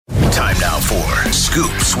Time now for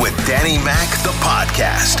Scoops with Danny Mac, the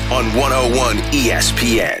podcast on 101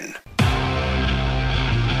 ESPN.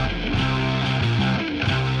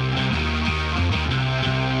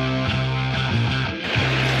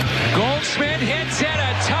 Goldschmidt hits it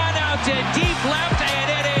a ton out to deep left, and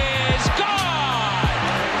it is gone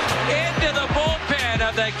into the bullpen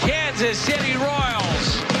of the Kansas City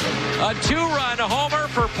Royals. A two-run homer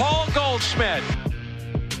for Paul Goldschmidt.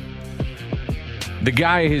 The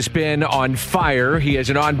guy has been on fire. He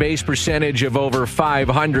has an on-base percentage of over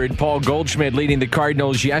 500. Paul Goldschmidt leading the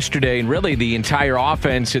Cardinals yesterday, and really the entire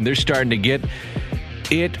offense, and they're starting to get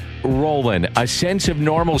it rolling. A sense of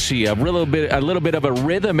normalcy, a little bit of a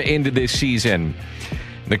rhythm into this season.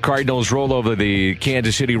 The Cardinals roll over the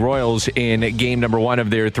Kansas City Royals in game number 1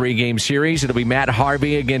 of their 3-game series. It'll be Matt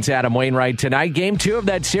Harvey against Adam Wainwright tonight. Game 2 of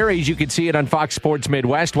that series, you can see it on Fox Sports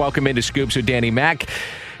Midwest. Welcome into Scoops with Danny Mac.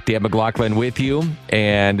 Dan McLaughlin with you,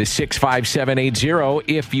 and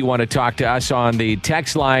 65780 if you want to talk to us on the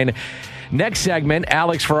text line. Next segment,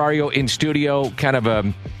 Alex Ferrario in studio, kind of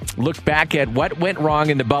a look back at what went wrong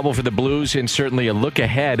in the bubble for the Blues, and certainly a look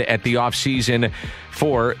ahead at the offseason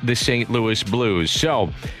for the St. Louis Blues. So,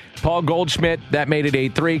 Paul Goldschmidt, that made it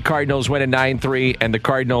 8-3. Cardinals win at 9-3, and the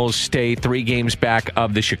Cardinals stay 3 games back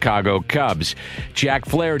of the Chicago Cubs. Jack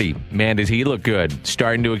Flaherty, man, does he look good.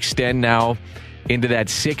 Starting to extend now into that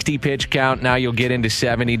 60 pitch count. Now you'll get into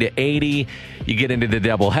 70 to 80. You get into the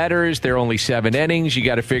double headers. They're only 7 innings. You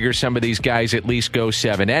got to figure some of these guys at least go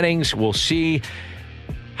 7 innings. We'll see.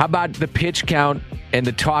 How about the pitch count and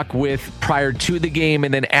the talk with prior to the game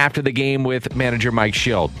and then after the game with manager Mike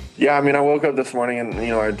Schild? Yeah, I mean, I woke up this morning and,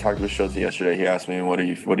 I talked with Schultz yesterday. He asked me, what are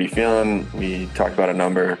you feeling? We talked about a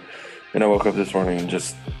number. And I woke up this morning and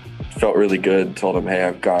just felt really good. Told him, hey,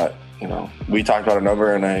 I've got, we talked about a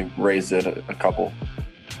number and I raised it a couple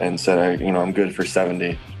and said, I'm good for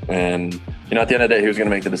 70. And, at the end of the day, he was going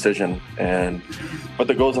to make the decision. But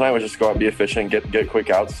the goal tonight was just go out and be efficient, get quick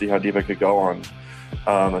outs, see how deep I could go on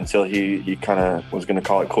until he kind of was going to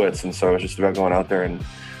call it quits. And so it was just about going out there and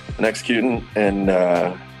executing. And,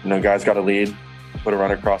 guys got a lead, put a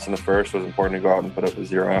runner across in the first. It was important to go out and put up a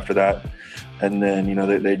 0 after that. And then,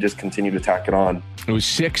 they just continued to tack it on. It was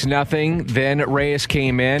 6-0. Then Reyes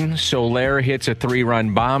came in. Soler hits a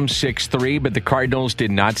 3-run bomb, 6-3, but the Cardinals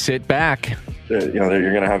did not sit back. You're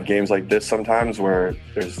going to have games like this sometimes where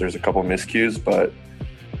there's a couple miscues, but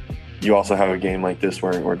you also have a game like this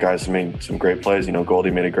where guys made some great plays.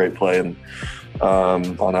 Goldie made a great play and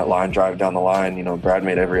on that line drive down the line. Brad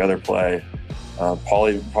made every other play.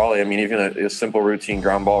 Paulie, I mean, even a simple routine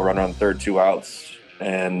ground ball run on third, 2 outs.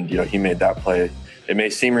 And, he made that play. It may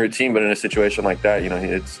seem routine, but in a situation like that,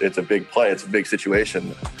 it's a big play. It's a big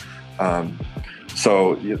situation.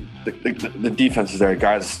 So the defense is there.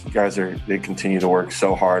 Guys they continue to work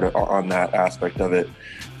so hard on that aspect of it.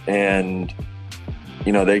 And,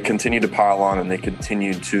 they continue to pile on and they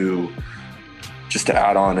continue to just to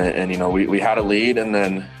add on it. And, we had a lead and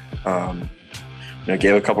then,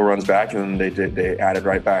 gave a couple runs back and then they added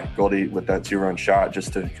right back. Goldie with that 2-run shot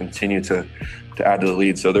just to continue to add to the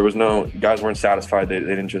lead. So there was guys weren't satisfied. They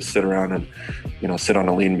didn't just sit around and, sit on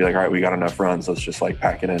a lead and be like, all right, we got enough runs. Let's just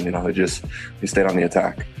pack it in. They stayed on the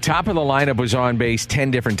attack. Top of the lineup was on base 10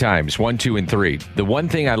 different times, 1, 2, and 3. The one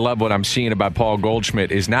thing I love what I'm seeing about Paul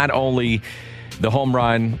Goldschmidt is not only the home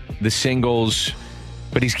run, the singles,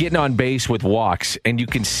 but he's getting on base with walks. And you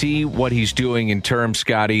can see what he's doing in terms,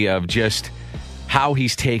 Scotty, of just how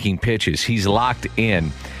he's taking pitches. He's locked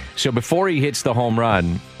in. So before he hits the home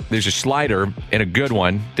run, there's a slider and a good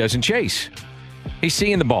one, doesn't chase. He's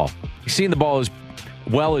seeing the ball. He's seeing the ball as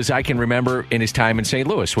well as I can remember in his time in St.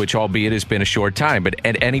 Louis, which albeit has been a short time. But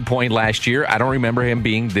at any point last year, I don't remember him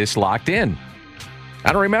being this locked in.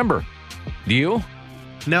 I don't remember. Do you?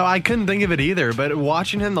 No, I couldn't think of it either. But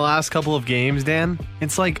watching him the last couple of games, Dan,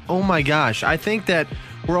 it's like, oh my gosh. I think that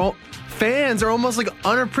fans are almost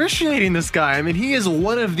unappreciating this guy. I mean, he is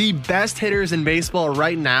one of the best hitters in baseball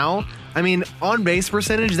right now. I mean, on base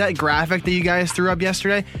percentage, that graphic that you guys threw up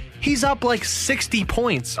yesterday, he's up 60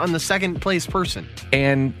 points on the second place person.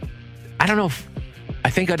 And I don't know I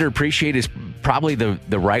think underappreciated is probably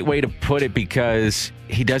the right way to put it because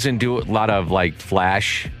he doesn't do a lot of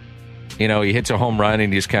flash. He hits a home run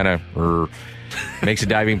and he just kind of makes a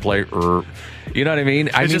diving play. You know what I mean?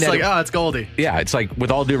 It's just it's Goldie. Yeah, it's with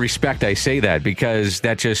all due respect, I say that because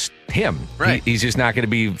that's just him. Right. He's just not going to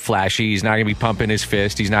be flashy. He's not going to be pumping his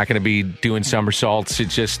fist. He's not going to be doing somersaults.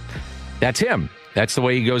 It's just, that's him. That's the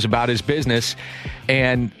way he goes about his business.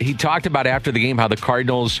 And he talked about after the game how the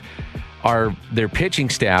Cardinals their pitching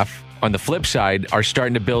staff on the flip side, are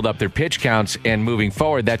starting to build up their pitch counts, and moving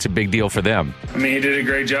forward, that's a big deal for them. I mean, he did a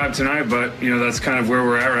great job tonight, but, that's kind of where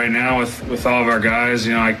we're at right now with all of our guys.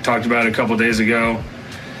 I talked about it a couple days ago.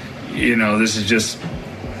 This is just,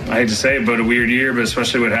 I hate to say it, but a weird year, but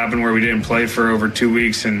especially what happened where we didn't play for over 2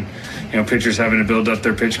 weeks and, pitchers having to build up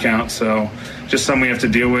their pitch count. So just something we have to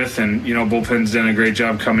deal with. And, bullpen's done a great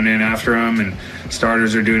job coming in after them, and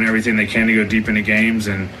starters are doing everything they can to go deep into games.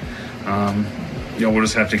 And, we'll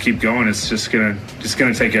just have to keep going. It's just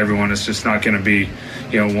gonna take everyone. It's just not gonna be,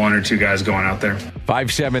 one or two guys going out there.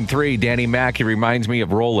 573, Danny Mack, he reminds me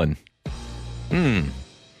of Roland.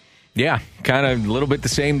 Yeah, kind of a little bit the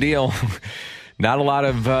same deal. Not a lot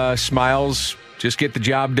of smiles. Just get the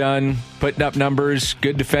job done, putting up numbers,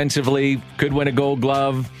 good defensively, could win a Gold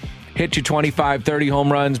Glove, hit you 25, 30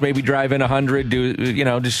 home runs, maybe drive in 100,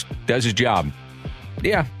 just does his job.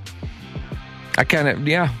 Yeah. A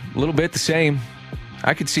little bit the same.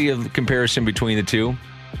 I could see a comparison between the two.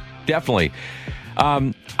 Definitely.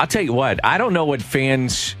 I'll tell you what, I don't know what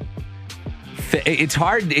fans... It's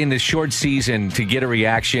hard in the short season to get a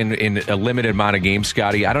reaction in a limited amount of games,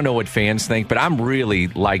 Scotty. I don't know what fans think, but I'm really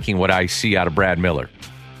liking what I see out of Brad Miller.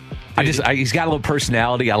 He's got a little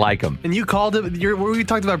personality. I like him. And you called it. We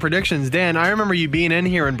talked about predictions, Dan. I remember you being in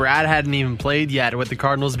here and Brad hadn't even played yet with the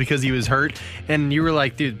Cardinals because he was hurt, and you were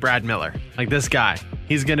like, "Dude, Brad Miller, like this guy,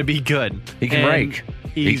 he's gonna be good. He can rake.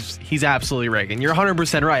 He's absolutely raking." You're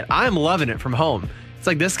 100% right. I'm loving it from home. It's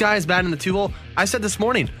like this guy's batting in the 2-hole. I said this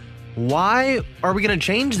morning, why are we going to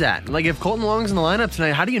change that? Like, if Colton Long's in the lineup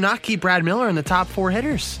tonight, how do you not keep Brad Miller in the top 4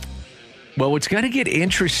 hitters? Well, what's going to get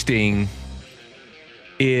interesting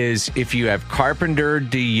is if you have Carpenter,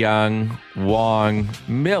 DeYoung, Wong,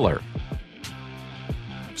 Miller.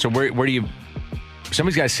 So where do you...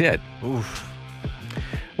 Somebody's got to sit. Oof.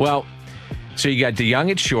 Well, so you got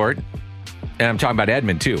DeYoung at short, and I'm talking about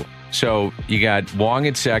Edmund, too. So you got Wong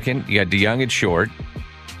at second, you got DeYoung at short,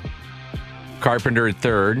 Carpenter at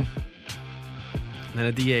third. And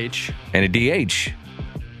a DH. And a DH.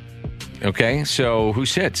 Okay, so who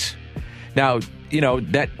sits? Now,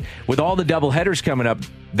 that with all the double headers coming up,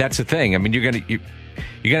 that's the thing. I mean, you're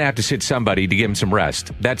gonna have to sit somebody to give him some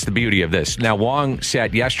rest. That's the beauty of this. Now, Wong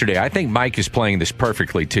sat yesterday. I think Mike is playing this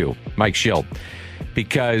perfectly too, Mike Schilt,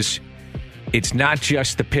 because it's not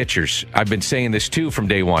just the pitchers. I've been saying this too from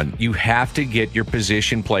day one. You have to get your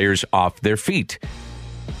position players off their feet.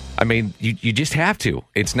 I mean, you just have to.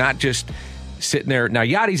 It's not just sitting there. Now,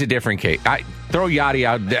 Yachty's a different case. I throw Yachty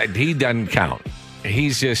out. He doesn't count.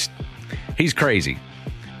 He's crazy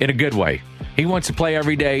in a good way. He wants to play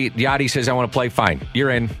every day. Yachty says, I want to play. Fine.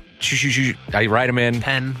 You're in. I write him in.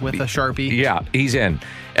 Pen with a Sharpie. Yeah, he's in.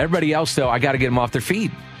 Everybody else, though, I got to get them off their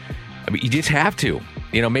feet. I mean, you just have to.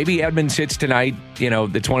 Maybe Edmund sits tonight.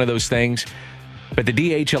 It's one of those things. But the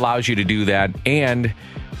DH allows you to do that. And...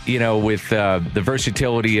 with the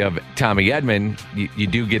versatility of Tommy Edman, you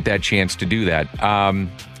do get that chance to do that.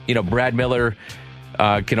 Brad Miller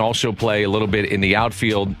can also play a little bit in the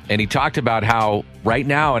outfield, and he talked about how right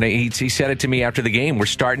now, and he said it to me after the game, we're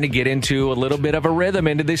starting to get into a little bit of a rhythm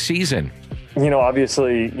into this season.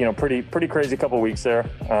 Obviously, pretty crazy couple of weeks there.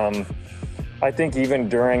 I think even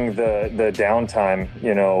during the downtime,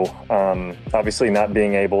 obviously not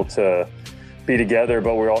being able to be together,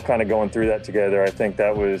 but we're all kind of going through that together. I think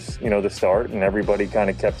that was, the start, and everybody kind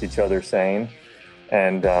of kept each other sane.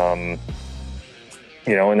 And, and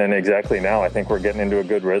then exactly now, I think we're getting into a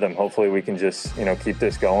good rhythm. Hopefully we can just, keep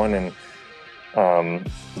this going. And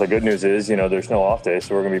the good news is, there's no off day,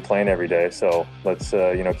 so we're going to be playing every day. So let's,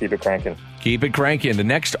 keep it cranking. Keep it cranking. The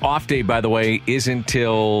next off day, by the way, isn't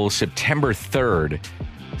until September 3rd.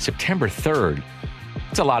 September 3rd.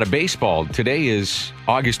 It's a lot of baseball. Today is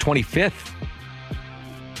August 25th.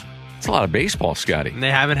 It's a lot of baseball, Scotty. And they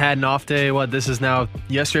haven't had an off day.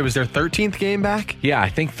 Yesterday was their 13th game back? Yeah, I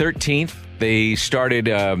think 13th. They started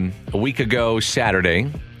a week ago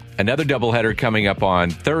Saturday. Another doubleheader coming up on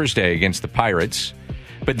Thursday against the Pirates.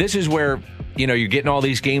 But this is where, you're getting all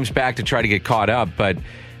these games back to try to get caught up. But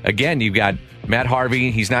again, you've got Matt Harvey.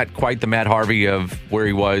 He's not quite the Matt Harvey of where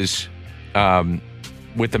he was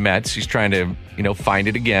with the Mets. He's trying to, find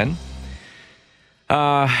it again.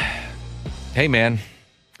 Hey, man.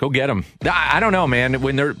 Go get them. I don't know, man.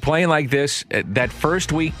 When they're playing like this, that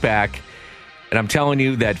first week back, and I'm telling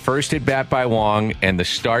you, that first at bat by Wong and the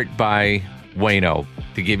start by Waino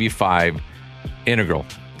to give you 5, integral.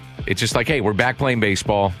 It's just like, hey, we're back playing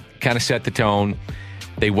baseball, kind of set the tone.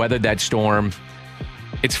 They weathered that storm.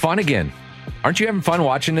 It's fun again. Aren't you having fun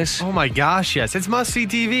watching this? Oh, my gosh, yes. It's must-see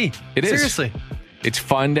TV. It is. Seriously. It's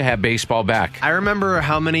fun to have baseball back. I remember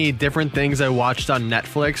how many different things I watched on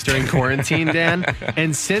Netflix during quarantine, Dan.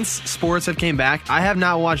 And since sports have came back, I have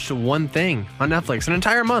not watched one thing on Netflix an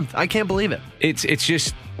entire month. I can't believe it.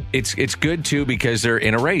 It's good, too, because they're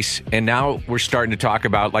in a race. And now we're starting to talk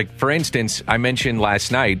about, like, for instance, I mentioned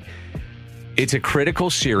last night, it's a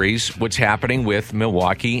critical series, what's happening with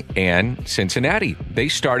Milwaukee and Cincinnati. They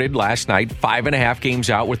started last night 5.5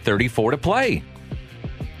 games out with 34 to play.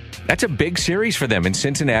 That's a big series for them, and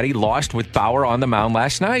Cincinnati lost with Bauer on the mound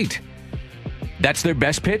last night. That's their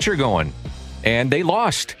best pitcher going, and they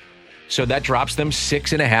lost. So that drops them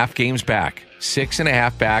 6.5 games back.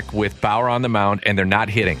 6.5 back with Bauer on the mound, and they're not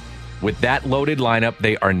hitting. With that loaded lineup,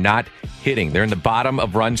 they are not hitting. They're in the bottom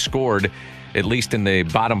of runs scored, at least in the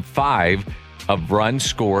bottom 5 of runs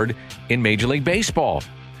scored in Major League Baseball.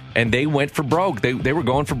 And they went for broke. They were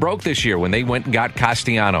going for broke this year when they went and got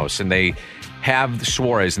Castellanos, and they have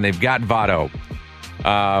Suarez, and they've got Votto.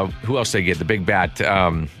 Who else they get? The big bat.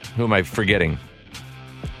 Who am I forgetting?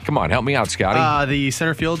 Come on, help me out, Scotty. The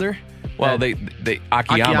center fielder? Well, they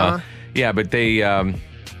Akiyama. Yeah, but they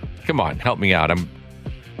come on, help me out. I'm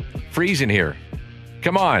freezing here.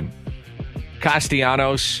 Come on.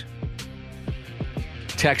 Castellanos.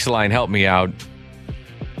 Text line, help me out.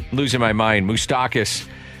 Losing my mind. Moustakas.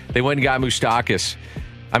 They went and got Moustakas.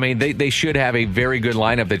 I mean, they should have a very good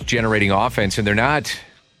lineup that's generating offense, and they're not.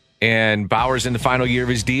 And Bauer's in the final year of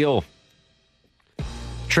his deal.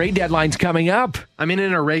 Trade deadline's coming up. I mean,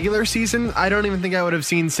 in a regular season, I don't even think I would have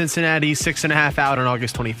seen Cincinnati 6.5 out on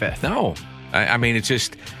August 25th. No. I mean, it's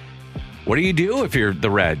just, what do you do if you're the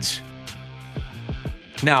Reds?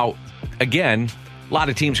 Now, again, a lot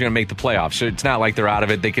of teams are going to make the playoffs, so it's not like they're out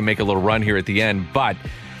of it. They can make a little run here at the end. But,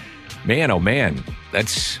 man, oh, man,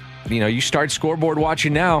 that's... you start scoreboard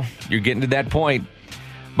watching now. You're getting to that point.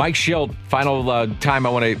 Mike Schilt, final time I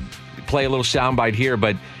want to play a little soundbite here,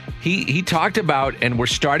 but he talked about, and we're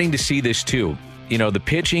starting to see this too, the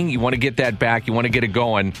pitching, you want to get that back, you want to get it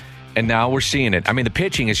going, and now we're seeing it. I mean, the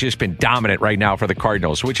pitching has just been dominant right now for the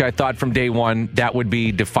Cardinals, which I thought from day one that would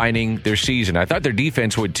be defining their season. I thought their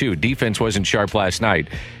defense would too. Defense wasn't sharp last night.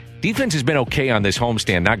 Defense has been okay on this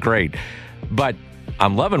homestand, not great, but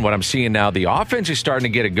I'm loving what I'm seeing now. The offense is starting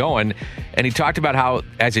to get it going, and he talked about how,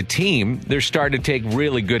 as a team, they're starting to take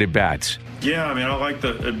really good at-bats. Yeah, I mean, I like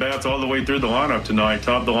the at-bats all the way through the lineup tonight.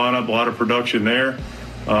 Top of the lineup, a lot of production there.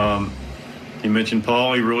 You mentioned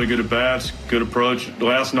Paulie, really good at-bats, good approach.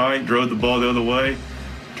 Last night, drove the ball the other way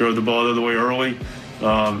early.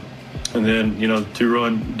 And then,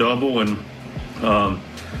 2-run double, and,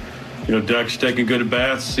 Deck's taking good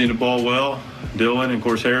at-bats, seeing the ball well. Dylan, and of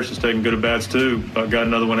course Harris is taking good at-bats too. I got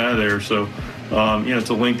another one out of there. So, it's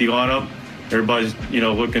a lengthy lineup. Everybody's,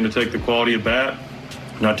 looking to take the quality of bat,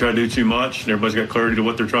 not try to do too much. And everybody's got clarity to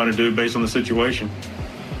what they're trying to do based on the situation.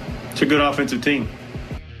 It's a good offensive team.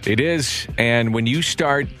 It is. And when you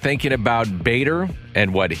start thinking about Bader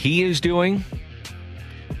and what he is doing,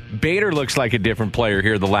 Bader looks like a different player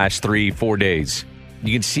here the last 3-4 days.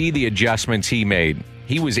 You can see the adjustments he made.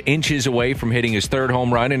 He was inches away from hitting his third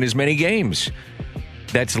home run in as many games.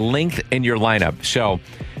 That's length in your lineup. So,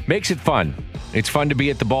 makes it fun. It's fun to be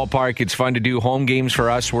at the ballpark. It's fun to do home games for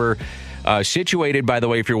us. We're situated, by the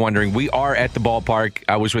way, if you're wondering, we are at the ballpark.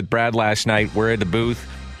 I was with Brad last night. We're at the booth.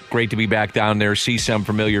 Great to be back down there, see some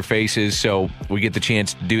familiar faces. So, we get the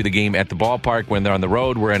chance to do the game at the ballpark. When they're on the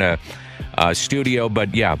road, we're in a studio.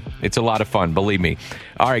 But, yeah, it's a lot of fun, believe me.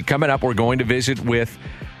 All right, coming up, we're going to visit with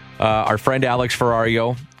our friend Alex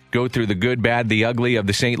Ferrario, go through the good, bad, the ugly of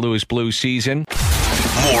the St. Louis Blues season.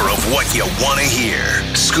 More of what you want to hear.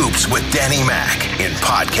 Scoops with Danny Mac in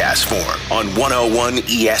podcast form on 101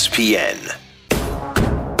 ESPN.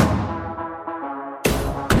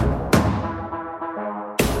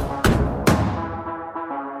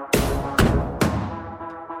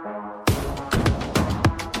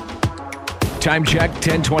 Time check,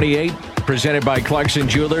 10:28. Presented by Clarkson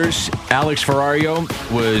Jewelers. Alex Ferrario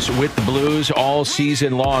was with the Blues all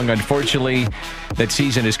season long. Unfortunately, that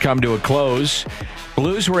season has come to a close.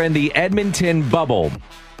 Blues were in the Edmonton bubble,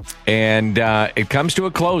 and it comes to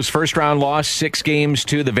a close. First round loss, 6 games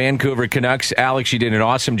to the Vancouver Canucks. Alex, you did an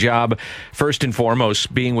awesome job, first and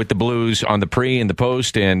foremost, being with the Blues on the pre and the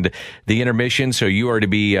post and the intermission, so you are to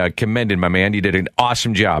be commended, my man. You did an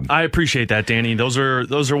awesome job. I appreciate that, Danny. Those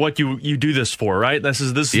are what you do this for, right? This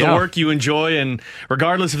is the work you enjoy, and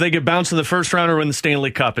regardless if they get bounced in the first round or win the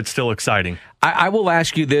Stanley Cup, it's still exciting. I will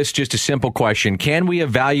ask you this, just a simple question. Can we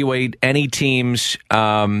evaluate any teams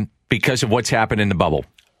because of what's happened in the bubble?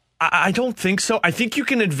 I don't think so. I think you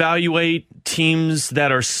can evaluate teams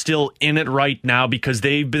that are still in it right now because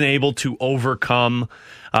they've been able to overcome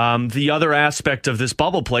the other aspect of this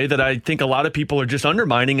bubble play that I think a lot of people are just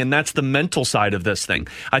undermining, and that's the mental side of this thing.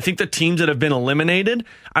 I think the teams that have been eliminated,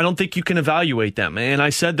 I don't think you can evaluate them. And I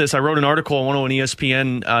said this, I wrote an article on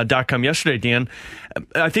 101ESPN.com yesterday, Dan.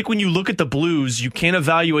 I think when you look at the Blues, you can't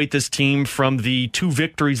evaluate this team from the 2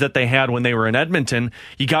 victories that they had when they were in Edmonton.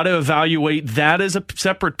 You got to evaluate that as a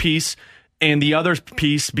separate piece, and the other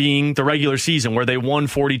piece being the regular season where they won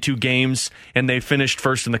 42 games and they finished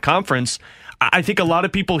first in the conference. I think a lot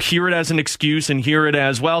of people hear it as an excuse and hear it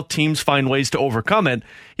as, well, teams find ways to overcome it.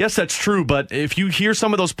 Yes, that's true, but if you hear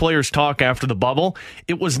some of those players talk after the bubble,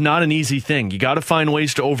 it was not an easy thing. You got to find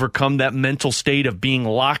ways to overcome that mental state of being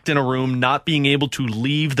locked in a room, not being able to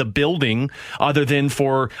leave the building other than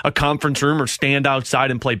for a conference room or stand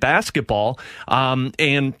outside and play basketball.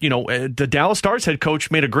 The Dallas Stars head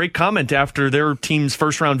coach made a great comment after their team's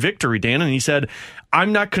first-round victory, Dan, and he said,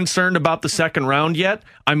 I'm not concerned about the second round yet.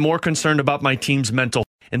 I'm more concerned about my team's mental.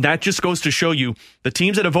 And that just goes to show you the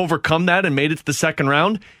teams that have overcome that and made it to the second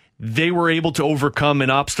round, they were able to overcome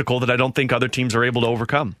an obstacle that I don't think other teams are able to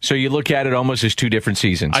overcome. So you look at it almost as 2 different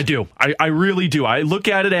seasons. I do. I really do. I look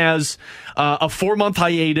at it as a 4-month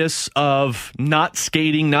hiatus of not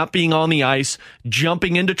skating, not being on the ice,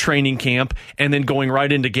 jumping into training camp, and then going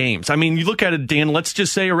right into games. I mean, you look at it, Dan, let's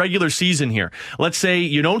just say a regular season here. Let's say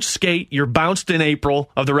you don't skate, you're bounced in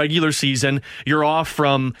April of the regular season, you're off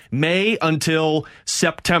from May until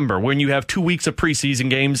September when you have 2 weeks of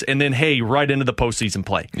preseason games, and then, hey, right into the postseason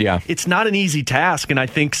play. Yeah. It's not an easy task, and I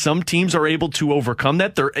think some teams are able to overcome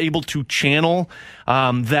that. They're able to channel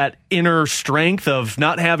that inner strength of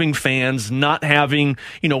not having fans, not having,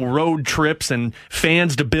 road trips and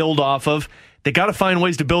fans to build off of. They got to find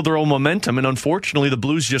ways to build their own momentum, and unfortunately, the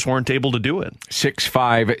Blues just weren't able to do it.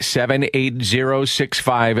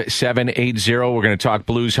 65780. We're going to talk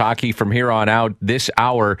Blues hockey from here on out this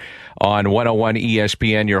hour on 101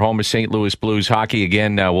 ESPN, your home of St. Louis Blues hockey.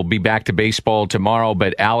 Again, we'll be back to baseball tomorrow,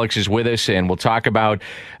 but Alex is with us, and we'll talk about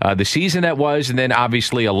the season that was, and then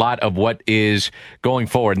obviously a lot of what is going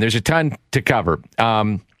forward. And there's a ton to cover.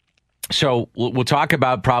 So we'll talk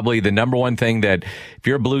about probably the number one thing that if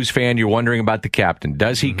you're a Blues fan, you're wondering about the captain.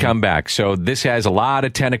 Does he come back? So this has a lot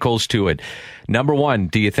of tentacles to it. Number one,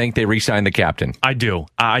 do you think they re-sign the captain? I do.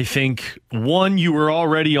 I think, one, you were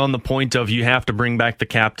already on the point of you have to bring back the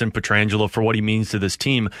captain, Pietrangelo, for what he means to this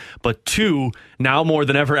team. But two, now more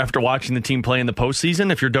than ever after watching the team play in the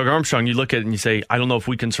postseason, if you're Doug Armstrong, you look at it and you say, I don't know if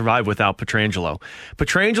we can survive without Pietrangelo.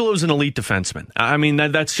 Pietrangelo is an elite defenseman. I mean,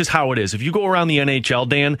 that's just how it is. If you go around the NHL,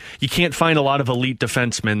 Dan, you can't find a lot of elite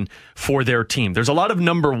defensemen for their team. There's a lot of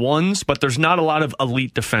number ones, but there's not a lot of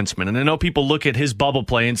elite defensemen. And I know people look at his bubble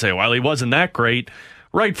play and say, well, he wasn't that great.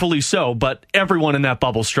 Rightfully so, but everyone in that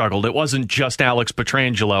bubble struggled. It wasn't just Alex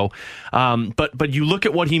Pietrangelo. But you look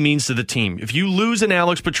at what he means to the team. If you lose an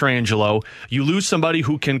Alex Pietrangelo, you lose somebody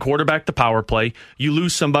who can quarterback the power play. You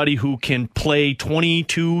lose somebody who can play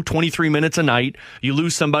 22, 23 minutes a night. You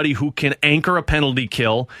lose somebody who can anchor a penalty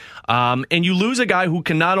kill. And you lose a guy who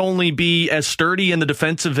can not only be as sturdy in the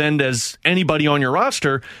defensive end as anybody on your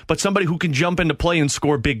roster, but somebody who can jump into play and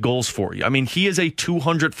score big goals for you. I mean, he is a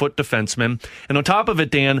 200-foot defenseman. And on top of it,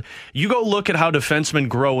 Dan, you go look at how defensemen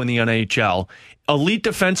grow in the NHL. Elite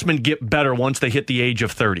defensemen get better once they hit the age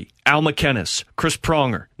of 30. Al McInnes, Chris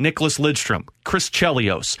Pronger, Nicholas Lidstrom, Chris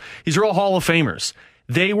Chelios. These are all Hall of Famers.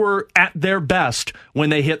 They were at their best when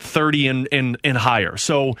they hit 30 and higher.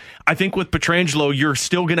 So I think with Pietrangelo, you're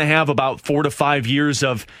still going to have about 4 to 5 years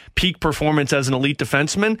of peak performance as an elite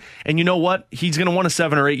defenseman. And you know what? He's going to want a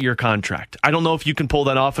 7 or 8 year contract. I don't know if you can pull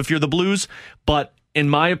that off if you're the Blues, but in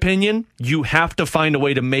my opinion, you have to find a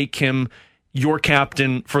way to make him your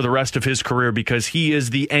captain for the rest of his career because he is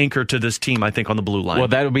the anchor to this team, I think, on the blue line. Well,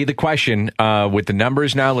 that'll be the question. With the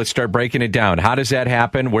numbers now, let's start breaking it down. How does that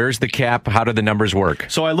happen? Where's the cap? How do the numbers work?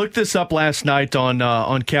 So I looked this up last night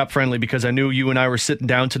on Cap Friendly because I knew you and I were sitting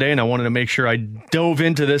down today, and I wanted to make sure I dove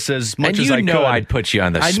into this as much as I could. And you know I'd put you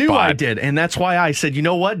on the spot. I knew I did, and that's why I said, you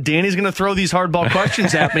know what? Danny's going to throw these hardball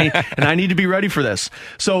questions at me, and I need to be ready for this.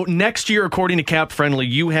 So next year, according to Cap Friendly,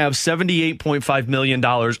 you have $78.5 million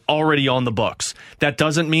already on the books. That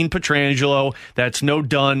doesn't mean Pietrangelo. That's no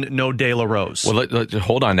Dunn, no De La Rose. Well,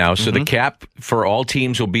 hold on now. So the cap for all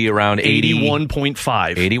teams will be around 81.5.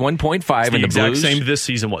 81.5, and the exact Blues same this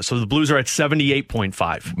season was. So the Blues are at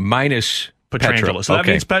 78.5. Minus Pietrangelo. So that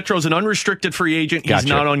means Petro's an unrestricted free agent. He's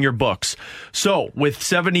not on your books. So with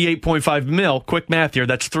 $78.5 million, quick math here,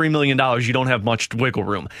 that's $3 million. You don't have much wiggle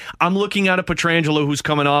room. I'm looking at a Pietrangelo who's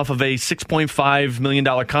coming off of a $6.5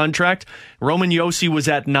 million contract. Roman Josi was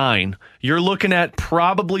at $9 million. You're looking at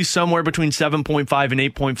probably somewhere between $7.5 and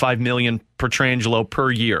 $8.5 million Pietrangelo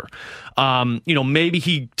per year. Maybe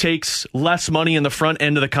he takes less money in the front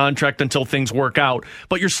end of the contract until things work out,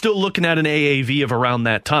 but you're still looking at an AAV of around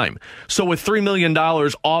that time. So with $3 million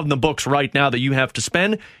on the books right now that you have to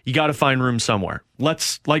spend, you got to find room somewhere.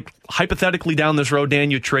 Let's, hypothetically down this road,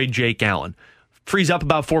 Dan, you trade Jake Allen. Frees up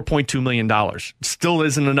about $4.2 million. Still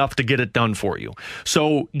isn't enough to get it done for you.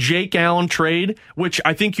 So Jake Allen trade, which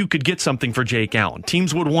I think you could get something for Jake Allen.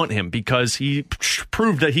 Teams would want him because he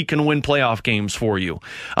proved that he can win playoff games for you.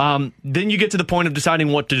 Then you get to the point of deciding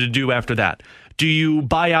what to do after that. Do you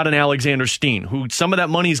buy out an Alexander Steen, who some of that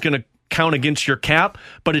money is going to count against your cap,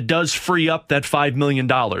 but it does free up that $5 million.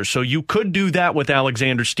 So you could do that with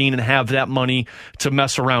Alexander Steen and have that money to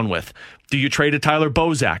mess around with. Do you trade a Tyler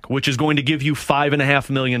Bozak, which is going to give you $5.5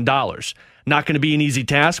 million? Not going to be an easy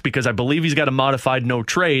task because I believe he's got a modified no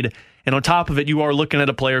trade. And on top of it, you are looking at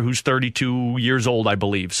a player who's 32 years old, I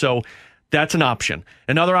believe. So that's an option.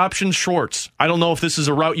 Another option, Schwartz. I don't know if this is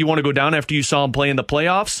a route you want to go down after you saw him play in the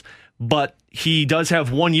playoffs, but he does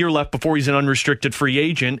have 1 year left before he's an unrestricted free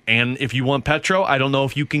agent. And if you want Petro, I don't know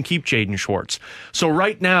if you can keep Jaden Schwartz. So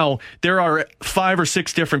right now, there are 5 or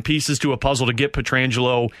 6 different pieces to a puzzle to get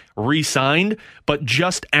Pietrangelo re-signed. But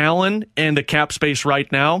just Allen and the cap space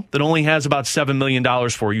right now, that only has about $7 million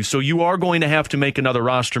for you. So you are going to have to make another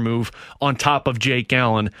roster move on top of Jake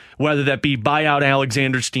Allen, whether that be buy out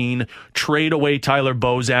Alexander Steen, trade away Tyler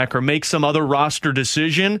Bozak, or make some other roster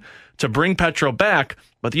decision to bring Petro back.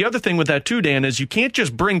 But the other thing with that too, Dan, is you can't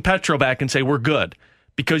just bring Petro back and say we're good,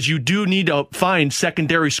 because you do need to find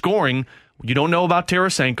secondary scoring. You don't know about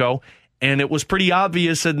Tarasenko, and it was pretty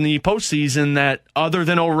obvious in the postseason that other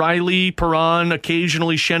than O'Reilly, Perron,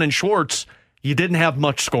 occasionally Shen and Schwartz, you didn't have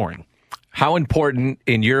much scoring. How important,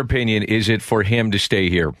 in your opinion, is it for him to stay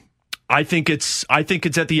here? I think it's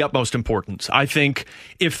at the utmost importance. I think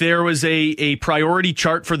if there was a priority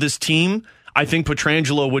chart for this team, I think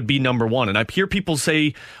Pietrangelo would be number one. And I hear people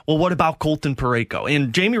say, well, what about Colton Parayko?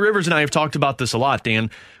 And Jamie Rivers and I have talked about this a lot,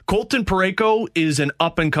 Dan. Colton Parayko is an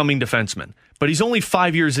up-and-coming defenseman, but he's only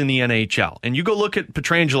 5 years in the NHL. And you go look at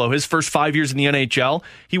Pietrangelo, his first 5 years in the NHL,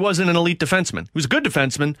 he wasn't an elite defenseman. He was a good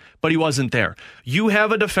defenseman, but he wasn't there. You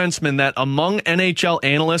have a defenseman that among NHL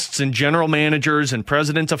analysts and general managers and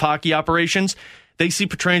presidents of hockey operations, they see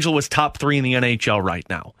Pietrangelo as top 3 in the NHL right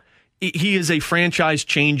now. He is a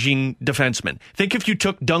franchise-changing defenseman. Think if you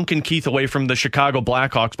took Duncan Keith away from the Chicago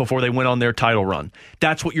Blackhawks before they went on their title run.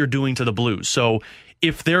 That's what you're doing to the Blues. So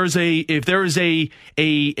if there is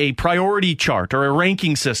a priority chart or a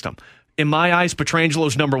ranking system, in my eyes,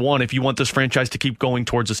 Pietrangelo's number one if you want this franchise to keep going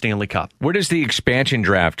towards a Stanley Cup. Where does the expansion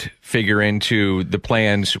draft figure into the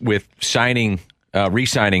plans with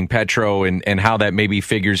re-signing Petro and how that maybe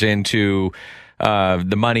figures into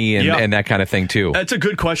the money and that kind of thing too? That's a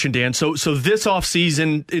good question, Dan. So this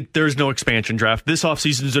offseason, there's no expansion draft. This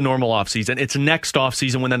offseason is a normal offseason. It's next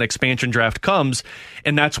offseason when that expansion draft comes,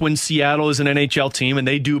 and that's when Seattle is an NHL team, and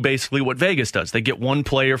they do basically what Vegas does. They get one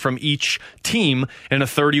player from each team in a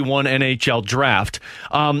 31 NHL draft.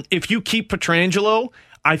 If you keep Pietrangelo,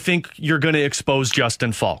 I think you're going to expose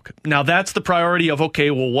Justin Falk. Now, that's the priority of, okay,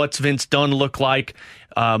 well, what's Vince Dunn look like?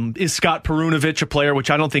 Is Scott Perunovich a player,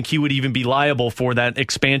 which I don't think he would even be liable for that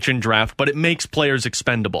expansion draft, but it makes players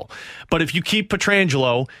expendable. But if you keep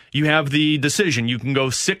Pietrangelo, you have the decision. You can go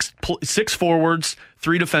six forwards,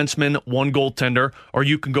 3 defensemen, 1 goaltender, or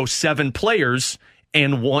you can go 7 players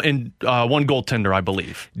and one goaltender, I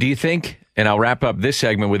believe. Do you think, and I'll wrap up this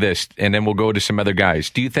segment with this, and then we'll go to some other guys.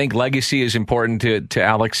 Do you think legacy is important to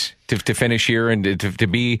Alex to finish here and to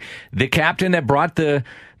be the captain that brought the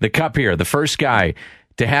cup here, the first guy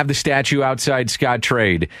to have the statue outside Scott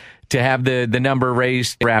Trade, to have the number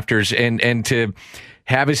raised rafters, and to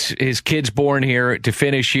have his kids born here, to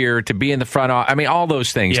finish here, to be in the front office? I mean, all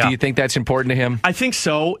those things. Yeah. Do you think that's important to him? I think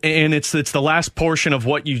so, and it's the last portion of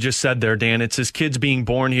what you just said there, Dan. It's his kids being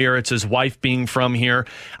born here. It's his wife being from here.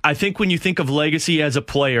 I think when you think of legacy as a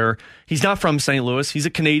player, he's not from St. Louis. He's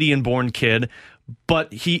a Canadian-born kid,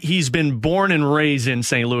 but he's been born and raised in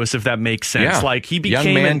St. Louis, if that makes sense. Yeah. Like he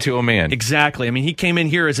became young man to a man. Exactly. I mean, he came in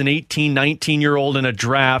here as an 18, 19-year-old in a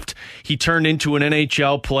draft. He turned into an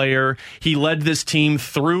NHL player. He led this team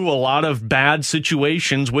through a lot of bad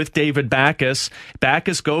situations with David Backes.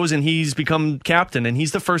 Backes goes and he's become captain, and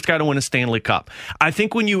he's the first guy to win a Stanley Cup. I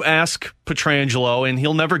think when you ask Pietrangelo, and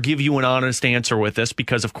he'll never give you an honest answer with this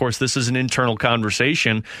because, of course, this is an internal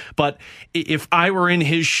conversation, but if I were in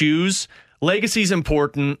his shoes, legacy's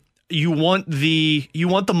important. You want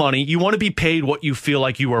the money. You want to be paid what you feel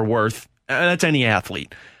like you are worth. That's any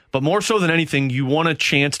athlete. But more so than anything, you want a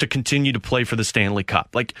chance to continue to play for the Stanley Cup.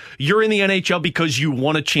 Like, you're in the NHL because you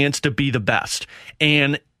want a chance to be the best.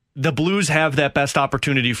 And the Blues have that best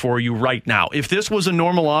opportunity for you right now. If this was a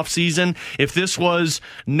normal offseason, if this was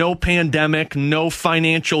no pandemic, no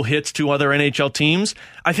financial hits to other NHL teams,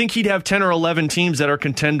 I think he'd have 10 or 11 teams that are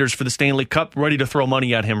contenders for the Stanley Cup ready to throw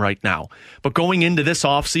money at him right now. But going into this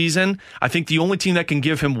offseason, I think the only team that can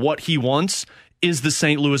give him what he wants is the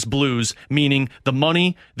St. Louis Blues, meaning the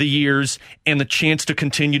money, the years, and the chance to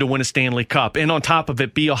continue to win a Stanley Cup. And on top of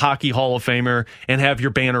it, be a Hockey Hall of Famer and have your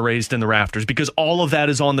banner raised in the rafters, because all of that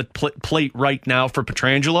is on the plate right now for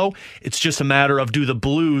Pietrangelo. It's just a matter of, do the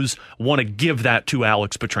Blues want to give that to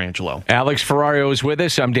Alex Pietrangelo? Alex Ferrario is with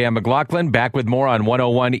us. I'm Dan McLaughlin, back with more on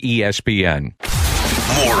 101 ESPN.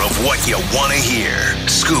 More of what you want to hear.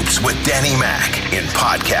 Scoops with Danny Mac in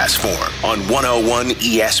podcast form on 101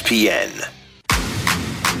 ESPN.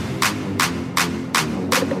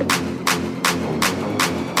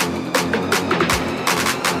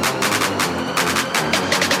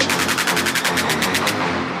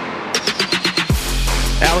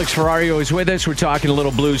 Alex Ferrario is with us. We're talking a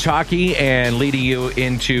little Blues hockey and leading you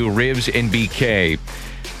into Rivs and BK.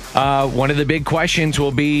 One of the big questions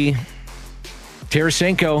will be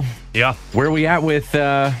Tarasenko. Yeah. Where are we at with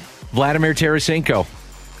Vladimir Tarasenko?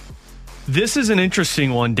 This is an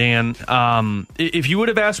interesting one, Dan. If you would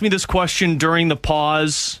have asked me this question during the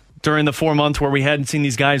pause, during the 4 months where we hadn't seen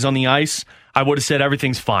these guys on the ice, I would have said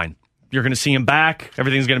everything's fine. You're going to see him back.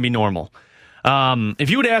 Everything's going to be normal.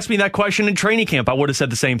 If you would ask me that question in training camp, I would have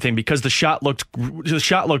said the same thing because the shot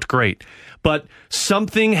looked great. But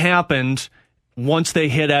something happened once they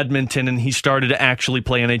hit Edmonton and he started to actually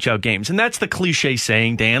play NHL games. And that's the cliche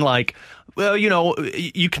saying, Dan, like, well, you know,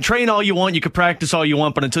 you can train all you want, you can practice all you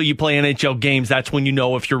want, but until you play NHL games, that's when you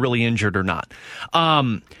know if you're really injured or not.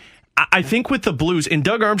 I think with the Blues, and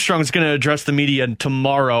Doug Armstrong is going to address the media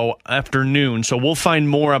tomorrow afternoon, so we'll find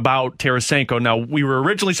more about Tarasenko. Now, we were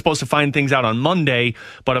originally supposed to find things out on Monday,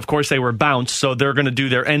 but of course they were bounced, so they're going to do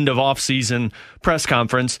their end of off-season press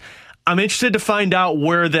conference. I'm interested to find out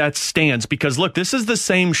where that stands because, look, this is the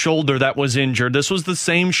same shoulder that was injured. This was the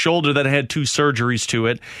same shoulder that had 2 surgeries to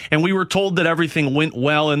it, and we were told that everything went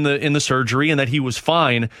well in the surgery and that he was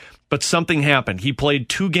fine, but something happened. He played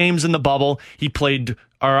 2 games in the bubble. He played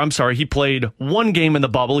 1 game in the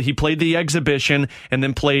bubble. He played the exhibition and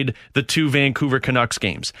then played the 2 Vancouver Canucks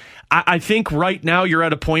games. I think right now you're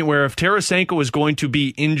at a point where if Tarasenko is going to be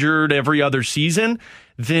injured every other season,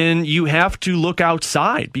 then you have to look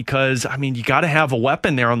outside because, I mean, you got to have a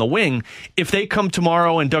weapon there on the wing. If they come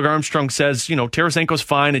tomorrow and Doug Armstrong says, you know, Tarasenko's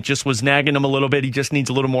fine, it just was nagging him a little bit, he just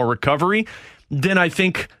needs a little more recovery, then I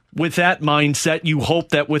think with that mindset, you hope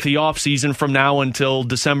that with the offseason from now until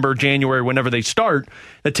December, January, whenever they start,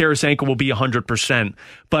 that Tarasenko will be 100%.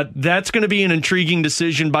 But that's going to be an intriguing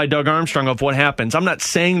decision by Doug Armstrong of what happens. I'm not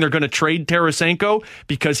saying they're going to trade Tarasenko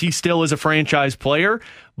because he still is a franchise player,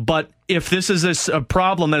 but if this is a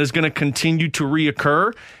problem that is going to continue to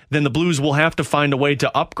reoccur, then the Blues will have to find a way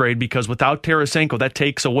to upgrade because without Tarasenko, that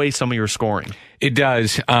takes away some of your scoring. It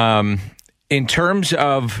does. In terms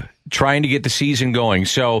of trying to get the season going,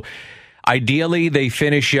 so ideally they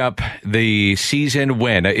finish up the season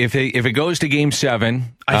when? If it goes to Game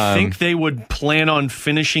 7... I think they would plan on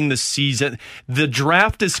finishing the season. The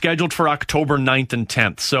draft is scheduled for October 9th and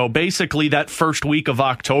 10th. So basically that first week of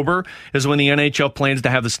October is when the NHL plans to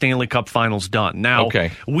have the Stanley Cup Finals done. Now,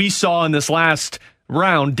 we saw in this last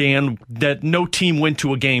round, Dan, that no team went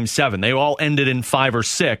to a Game 7. They all ended in 5 or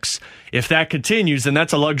 6. If that continues, then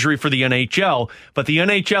that's a luxury for the NHL. But the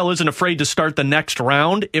NHL isn't afraid to start the next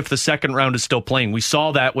round if the second round is still playing. We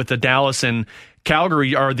saw that with the Dallas and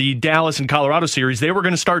Calgary, or the Dallas and Colorado series. They were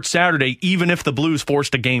going to start Saturday, even if the Blues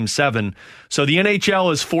forced a Game 7. So the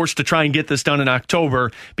NHL is forced to try and get this done in October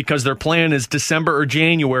because their plan is December or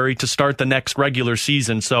January to start the next regular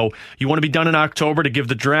season. So you want to be done in October to give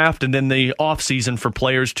the draft and then the offseason for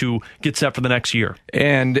players to get set for the next year.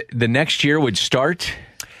 And the next year would start?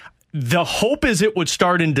 The hope is it would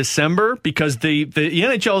start in December because the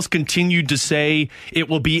NHL has continued to say it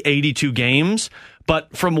will be 82 games.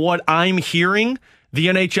 But from what I'm hearing, the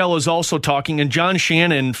NHL is also talking, and John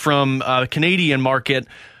Shannon from Canadian market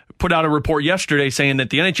put out a report yesterday saying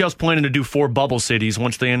that the NHL is planning to do 4 bubble cities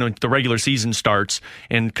once the regular season starts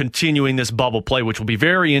and continuing this bubble play, which will be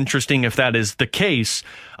very interesting if that is the case.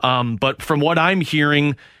 But from what I'm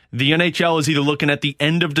hearing, the NHL is either looking at the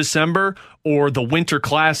end of December or the Winter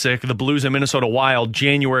Classic, the Blues and Minnesota Wild,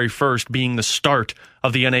 January 1st being the start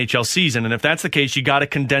of the NHL season. And if that's the case, you got to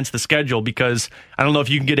condense the schedule because I don't know if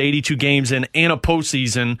you can get 82 games in and a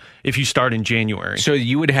postseason if you start in January. So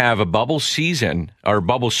you would have a bubble season or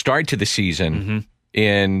bubble start to the season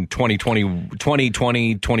in 2020,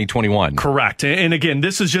 2021. Correct. And again,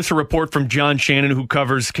 this is just a report from John Shannon, who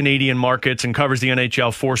covers Canadian markets and covers the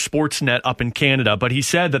NHL for Sportsnet up in Canada. But he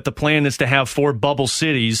said that the plan is to have 4 bubble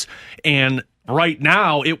cities. And right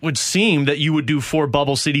now, it would seem that you would do 4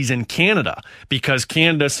 bubble cities in Canada because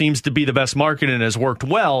Canada seems to be the best market and has worked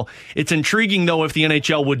well. It's intriguing, though, if the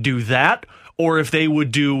NHL would do that, or if they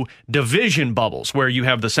would do division bubbles where you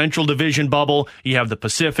have the Central Division bubble, you have the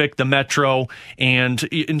Pacific, the Metro, and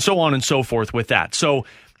so on and so forth with that. So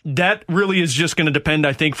that really is just going to depend,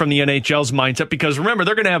 I think, from the NHL's mindset because remember,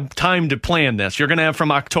 they're going to have time to plan this. You're going to have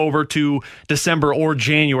from October to December or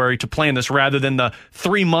January to plan this rather than the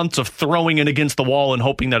 3 months of throwing it against the wall and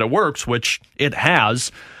hoping that it works, which it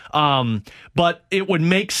has. But it would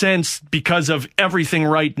make sense because of everything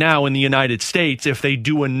right now in the United States if they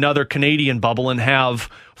do another Canadian bubble and have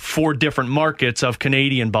 4 different markets of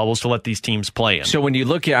Canadian bubbles to let these teams play in. So when you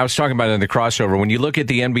look at, I was talking about it in the crossover, when you look at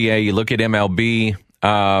the NBA, you look at MLB,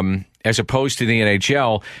 as opposed to the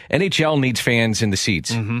NHL needs fans in the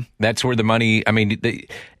seats. That's where the money, I mean,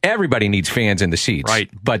 everybody needs fans in the seats. Right.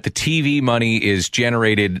 But the TV money is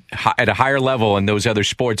generated at a higher level in those other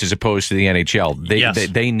sports as opposed to the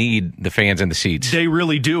NHL. They need the fans in the seats. They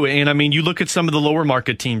really do. And I mean, you look at some of the lower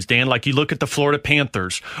market teams, Dan, like you look at the Florida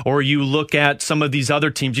Panthers, or you look at some of these other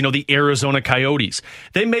teams, the Arizona Coyotes.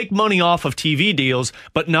 They make money off of TV deals,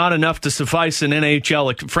 but not enough to suffice an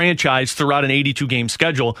NHL franchise throughout an 82-game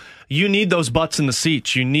schedule. You need those butts in the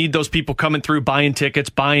seats. You need those people coming through, buying tickets,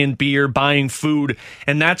 buying beer, buying food.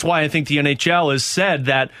 And that's why I think the NHL has said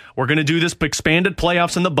that we're going to do this expanded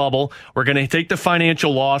playoffs in the bubble. We're going to take the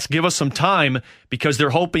financial loss, give us some time, because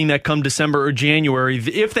they're hoping that come December or January,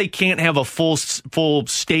 if they can't have a full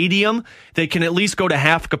stadium, they can at least go to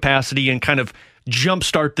half capacity and kind of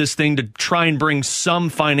jumpstart this thing to try and bring some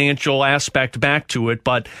financial aspect back to it.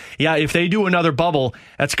 But yeah, if they do another bubble,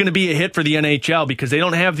 that's going to be a hit for the NHL because they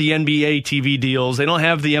don't have the NBA TV deals. They don't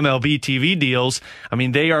have the MLB TV deals. I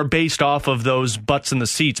mean, they are based off of those butts in the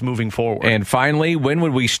seats moving forward. And finally, when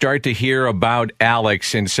would we start to hear about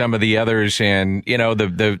Alex and some of the others and,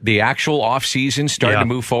 the actual offseason starting to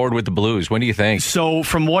move forward with the Blues? When do you think? So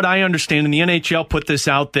from what I understand, and the NHL put this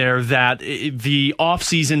out there, that the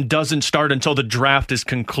offseason doesn't start until the draft is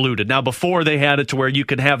concluded. Now, before they had it to where you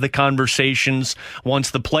could have the conversations once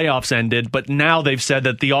the playoffs ended, but now they've said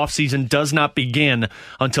that the offseason does not begin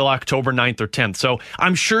until October 9th or 10th. So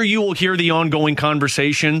I'm sure you will hear the ongoing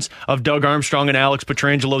conversations of Doug Armstrong and Alex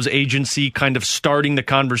Petrangelo's agency kind of starting the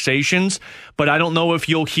conversations, but I don't know if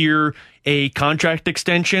you'll hear a contract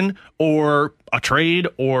extension or a trade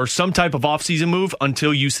or some type of offseason move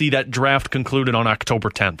until you see that draft concluded on October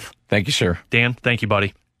 10th. Thank you, sir. Dan, thank you,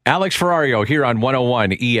 buddy. Alex Ferrario here on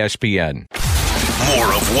 101 ESPN.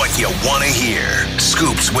 More of what you want to hear.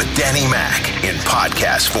 Scoops with Danny Mac in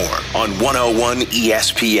podcast form on 101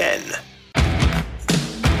 ESPN.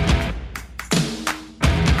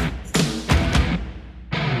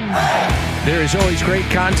 There is always great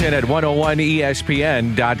content at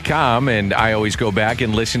 101ESPN.com, and I always go back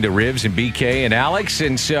and listen to Rivs and BK and Alex.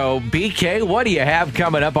 And so, BK, what do you have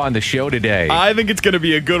coming up on the show today? I think it's going to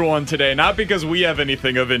be a good one today, not because we have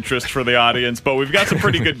anything of interest for the audience, but we've got some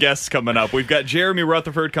pretty good guests coming up. We've got Jeremy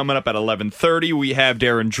Rutherford coming up at 11:30. We have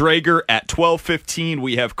Darren Drager at 12:15.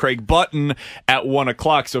 We have Craig Button at 1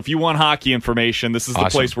 o'clock. So if you want hockey information, this is the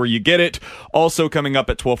place where you get it. Also coming up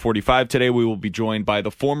at 12:45 today, we will be joined by the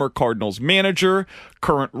former Cardinals manager,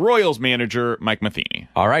 current Royals manager, Mike Matheny.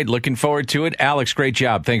 All right, looking forward to it. Alex, great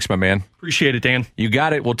job. Thanks, my man. Appreciate it, Dan. You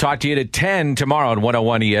got it. We'll talk to you at 10 tomorrow on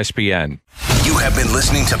 101 ESPN. You have been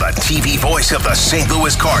listening to the TV voice of the St.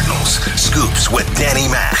 Louis Cardinals, Scoops with Danny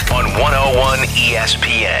Mac on 101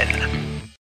 ESPN.